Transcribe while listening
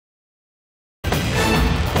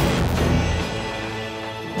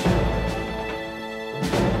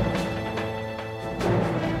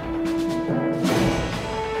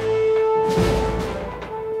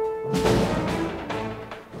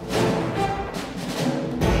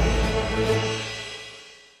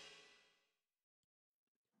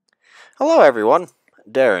Hello everyone,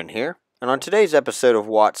 Darren here, and on today's episode of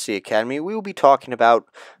WotC Academy, we will be talking about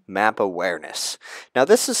map awareness. Now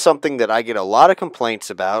this is something that I get a lot of complaints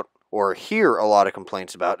about, or hear a lot of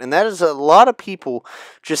complaints about, and that is a lot of people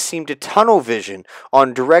just seem to tunnel vision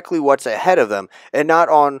on directly what's ahead of them, and not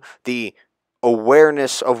on the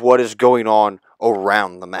awareness of what is going on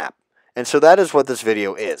around the map. And so that is what this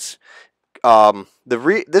video is.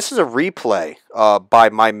 This is a replay by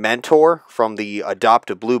my mentor from the Adopt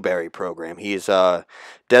a Blueberry program. He is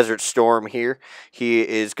Desert Storm here. He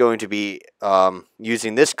is going to be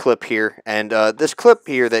using this clip here, and this clip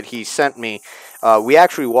here that he sent me, we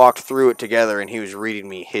actually walked through it together, and he was reading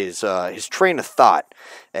me his train of thought,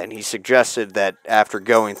 and he suggested that after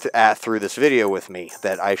going through this video with me,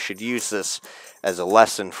 that I should use this as a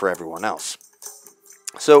lesson for everyone else.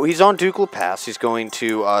 So he's on Dukla Pass. He's going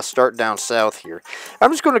to start down south here.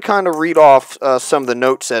 I'm just going to kind of read off some of the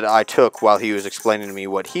notes that I took while he was explaining to me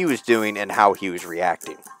what he was doing and how he was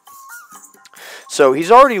reacting. So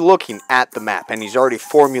he's already looking at the map, and he's already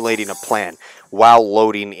formulating a plan while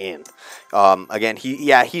loading in. Again,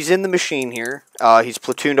 he's in the machine here. He's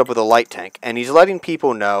platooned up with a light tank, and he's letting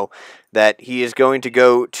people know that he is going to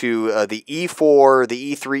go to the E4,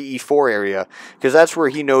 the E3, E4 area, because that's where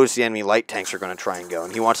he knows the enemy light tanks are going to try and go,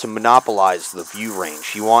 and he wants to monopolize the view range.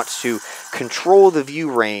 He wants to control the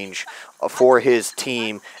view range for his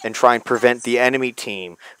team and try and prevent the enemy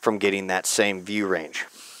team from getting that same view range.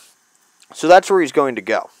 So that's where he's going to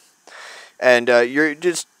go. And you're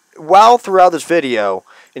just, while throughout this video,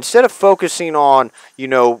 instead of focusing on,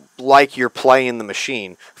 like you're playing the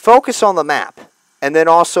machine, focus on the map. And then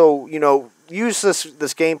also, use this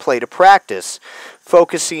gameplay to practice,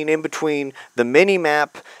 focusing in between the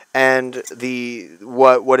mini-map and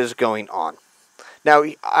what is going on. Now,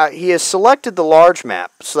 he has selected the large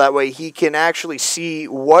map, so that way he can actually see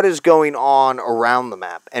what is going on around the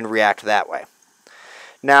map and react that way.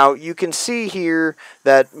 Now, you can see here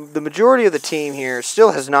that the majority of the team here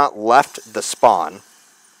still has not left the spawn,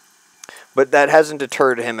 but that hasn't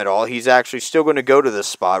deterred him at all. He's actually still going to go to this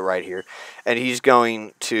spot right here, and he's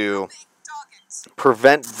going to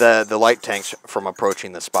prevent the light tanks from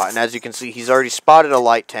approaching the spot. And as you can see, he's already spotted a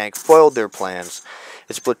light tank, foiled their plans.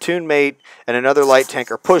 His platoon mate and another light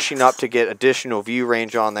tank are pushing up to get additional view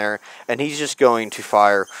range on there, and he's just going to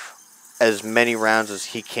fire as many rounds as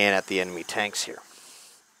he can at the enemy tanks here.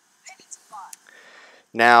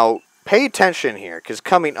 Now, pay attention here, because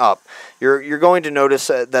coming up, you're going to notice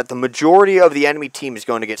that the majority of the enemy team is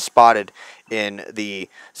going to get spotted in the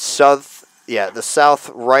south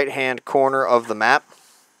right-hand corner of the map.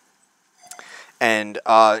 And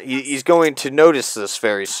he's going to notice this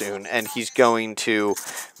very soon, and he's going to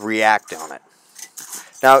react on it.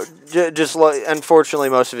 Now, unfortunately,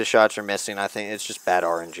 most of his shots are missing. I think it's just bad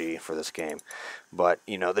RNG for this game. But,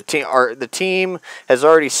 the team has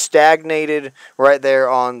already stagnated right there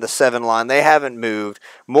on the 7 line. They haven't moved.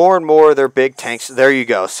 More and more of their big tanks. There you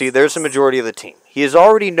go. See, there's the majority of the team. He has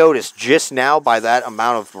already noticed just now by that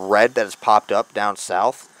amount of red that has popped up down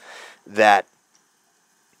south that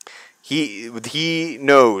he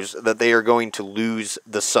knows that they are going to lose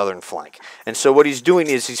the southern flank. And so what he's doing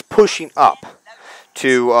is he's pushing up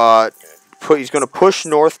to he's going to push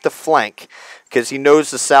north to flank, because he knows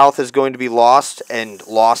the south is going to be lost, and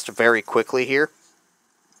lost very quickly here.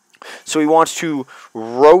 So he wants to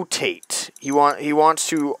rotate. He wants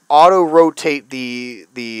to auto-rotate the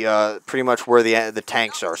pretty much where the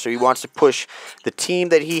tanks are. So he wants to push the team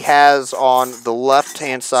that he has on the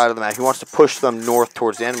left-hand side of the map. He wants to push them north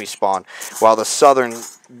towards the enemy spawn, while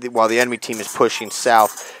the enemy team is pushing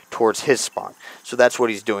south towards his spawn. So that's what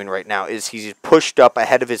he's doing right now, is he's pushed up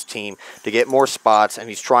ahead of his team to get more spots, and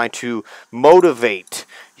he's trying to motivate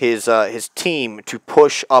his team to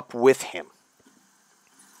push up with him.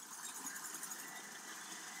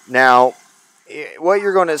 Now, what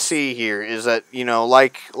you're going to see here is that,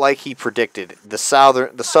 like he predicted, the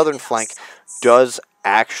southern flank does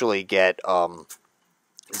actually get overrun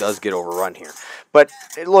here. But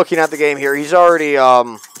looking at the game here, he's already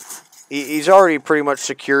pretty much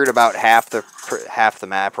secured about half the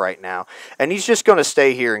map right now, and he's just going to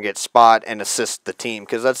stay here and get spot and assist the team,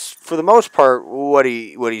 because that's for the most part what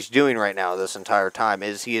he's doing right now. This entire time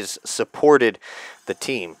is he has supported the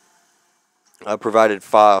team, provided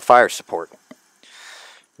fire support.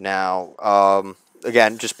 Now,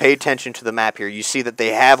 again, just pay attention to the map here. You see that they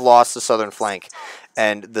have lost the southern flank,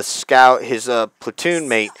 and the scout, his platoon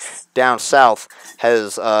mate down south,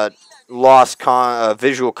 has lost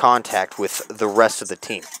visual contact with the rest of the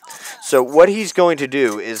team. So what he's going to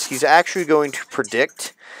do is he's actually going to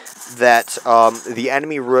predict that the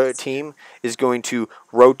enemy team is going to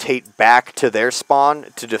rotate back to their spawn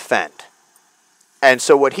to defend. And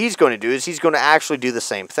so what he's going to do is he's going to actually do the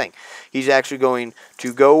same thing. He's actually going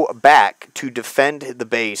to go back to defend the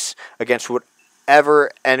base against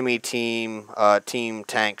whatever enemy team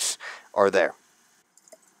tanks are there.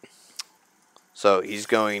 So he's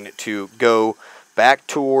going to go back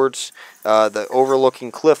towards the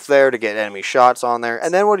overlooking cliff there to get enemy shots on there.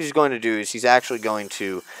 And then what he's going to do is he's actually going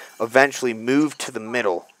to eventually move to the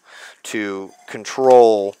middle to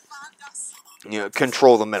control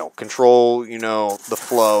the middle, control, the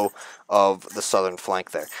flow of the southern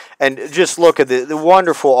flank there. And just look at the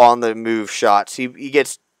wonderful on the move shots. He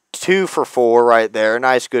gets 2 for 4 right there. A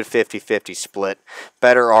nice good 50-50 split.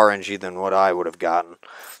 Better RNG than what I would have gotten.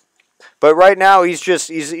 But right now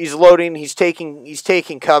he's loading, he's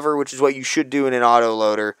taking cover, which is what you should do in an auto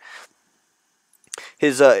loader.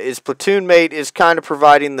 His platoon mate is kind of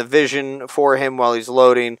providing the vision for him while he's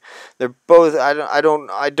loading. They're both I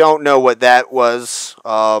don't know what that was.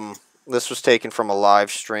 This was taken from a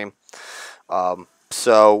live stream.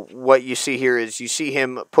 So what you see here is you see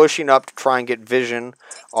him pushing up to try and get vision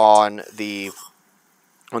on the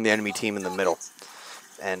enemy team in the middle.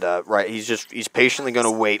 And right, he's patiently going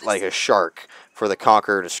to wait like a shark for the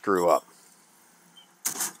Conqueror to screw up.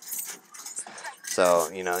 So,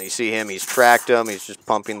 you see him, he's tracked him, he's just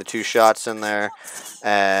pumping the 2 shots in there,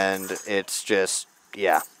 and it's just,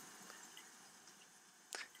 yeah.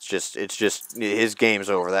 It's just, his game's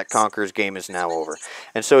over. That Conqueror's game is now over.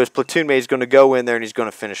 And so his platoon mate is going to go in there and he's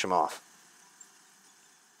going to finish him off.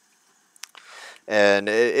 And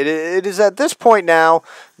it is at this point now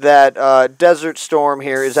that Desert Storm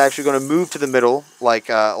here is actually going to move to the middle, like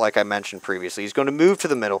I mentioned previously. He's going to move to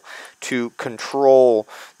the middle to control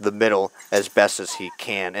the middle as best as he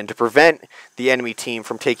can, and to prevent the enemy team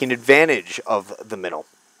from taking advantage of the middle.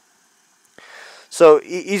 So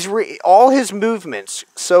all his movements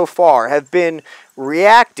so far have been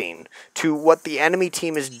reacting to what the enemy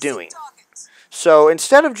team is doing. So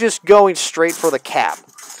instead of just going straight for the cap,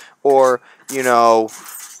 or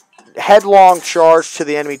headlong charge to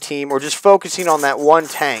the enemy team, or just focusing on that one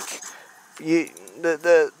tank,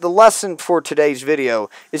 the lesson for today's video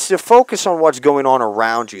is to focus on what's going on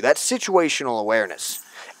around you. That's situational awareness.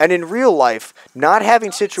 And in real life, not having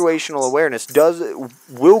situational awareness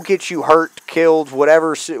will get you hurt, killed,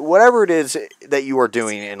 whatever it is that you are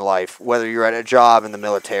doing in life, whether you're at a job, in the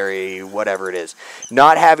military, whatever it is.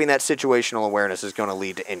 Not having that situational awareness is going to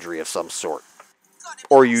lead to injury of some sort,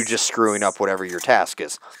 or you just screwing up whatever your task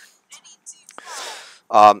is.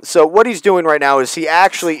 So what he's doing right now is he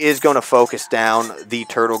actually is going to focus down the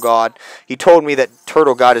Turtle God. He told me that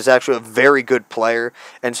Turtle God is actually a very good player,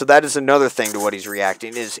 and so that is another thing to what he's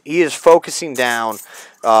reacting, is he is focusing down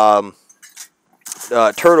Turtle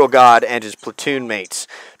God and his platoon mates,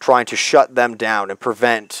 trying to shut them down and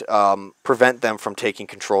prevent them from taking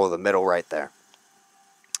control of the middle right there.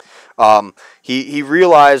 He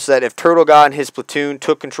realized that if Turtle God and his platoon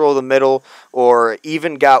took control of the middle, or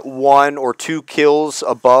even got 1 or 2 kills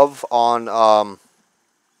above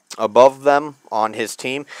them on his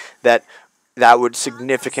team, that would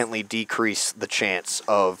significantly decrease the chance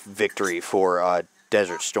of victory for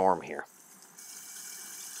Desert Storm here.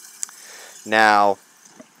 Now,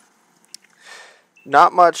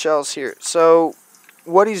 not much else here. So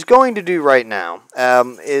what he's going to do right now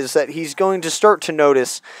is that he's going to start to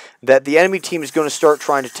notice that the enemy team is going to start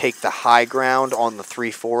trying to take the high ground on the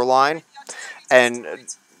 3-4 line. And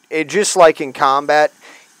just like in combat,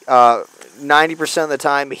 90% of the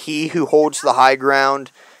time, he who holds the high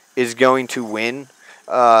ground is going to win.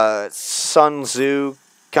 Sun Tzu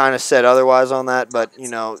kind of said otherwise on that, but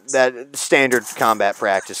that standard combat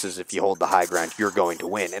practices, if you hold the high ground, you're going to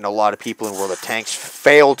win. And a lot of people in World of Tanks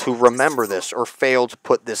fail to remember this, or fail to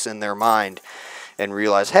put this in their mind and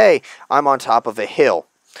realize, hey, I'm on top of a hill.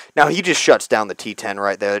 Now he just shuts down the T10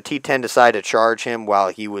 right there. The T10 decided to charge him while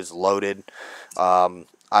he was loaded.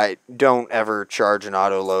 I don't ever charge an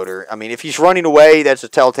auto loader. I mean, if he's running away, that's a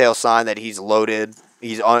telltale sign that he's loaded.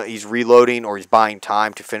 He's reloading, or he's buying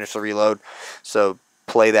time to finish the reload. So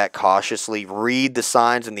play that cautiously. Read the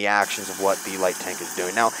signs and the actions of what the light tank is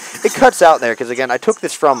doing. Now, it cuts out there because, again, I took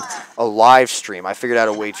this from a live stream. I figured out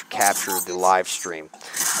a way to capture the live stream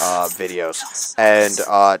videos. And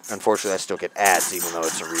unfortunately, I still get ads even though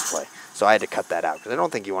it's a replay. So I had to cut that out because I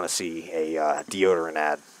don't think you want to see a deodorant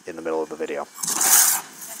ad in the middle of the video.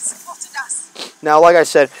 Now, like I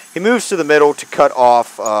said, he moves to the middle to cut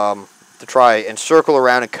off, to try and circle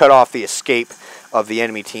around and cut off the escape of the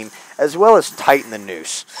enemy team. as well as tighten the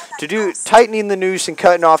noose. Tightening the noose and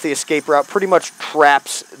cutting off the escape route pretty much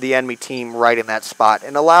traps the enemy team right in that spot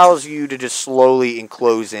and allows you to just slowly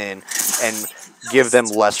enclose in and give them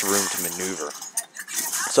less room to maneuver.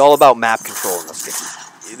 It's all about map control in this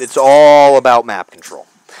game. It's all about map control.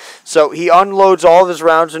 So he unloads all of his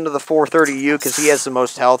rounds into the 430U because he has the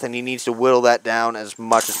most health and he needs to whittle that down as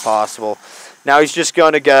much as possible. Now he's just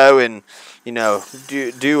going to go and, you know,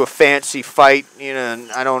 do a fancy fight. You know,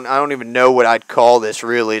 I don't even know what I'd call this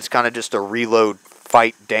really. It's kind of just a reload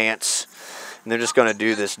fight dance. And they're just going to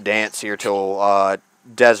do this dance here till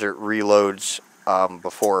Desert reloads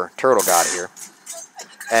before Turtle got here.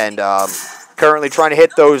 And currently trying to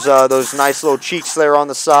hit those nice little cheeks there on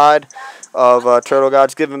the side of Turtle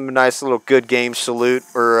Gods. Give him a nice little good game salute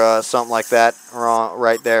or something like that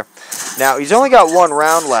right there. Now, he's only got one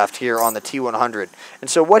round left here on the T100. And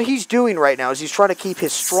so what he's doing right now is he's trying to keep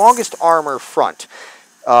his strongest armor front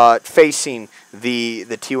facing the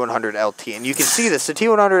T100 LT. And you can see this. The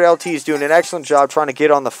T100 LT is doing an excellent job trying to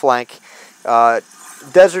get on the flank.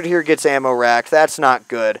 Desert here gets ammo racked. That's not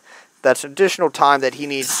good. That's additional time that he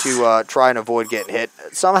needs to try and avoid getting hit.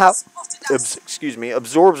 Somehow,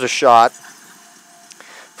 absorbs a shot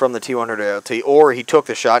from the T100 LT, or he took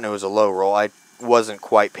the shot and it was a low roll. I wasn't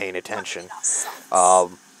quite paying attention. Right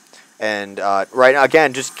now,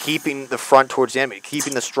 again, just keeping the front towards the enemy,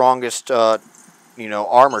 keeping the strongest,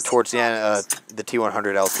 armor towards the end, the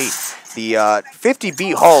T100 LT. The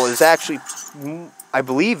 50B hull is actually, I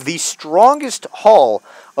believe, the strongest hull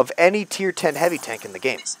of any Tier 10 heavy tank in the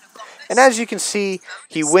game. And as you can see,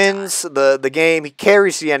 he wins the game. He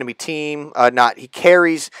carries the enemy team. He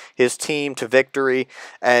carries his team to victory.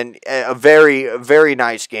 And a very, very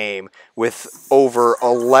nice game with over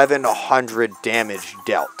 1,100 damage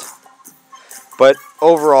dealt. But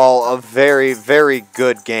overall, a very, very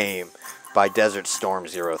good game by Desert Storm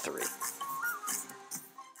 03.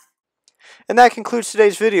 And that concludes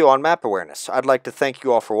today's video on map awareness. I'd like to thank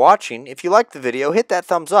you all for watching. If you liked the video, hit that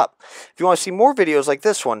thumbs up. If you want to see more videos like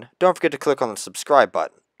this one, don't forget to click on the subscribe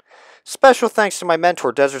button. Special thanks to my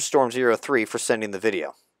mentor, Desert Storm 03, for sending the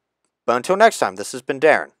video. But until next time, this has been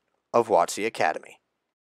Darren of WotC Academy.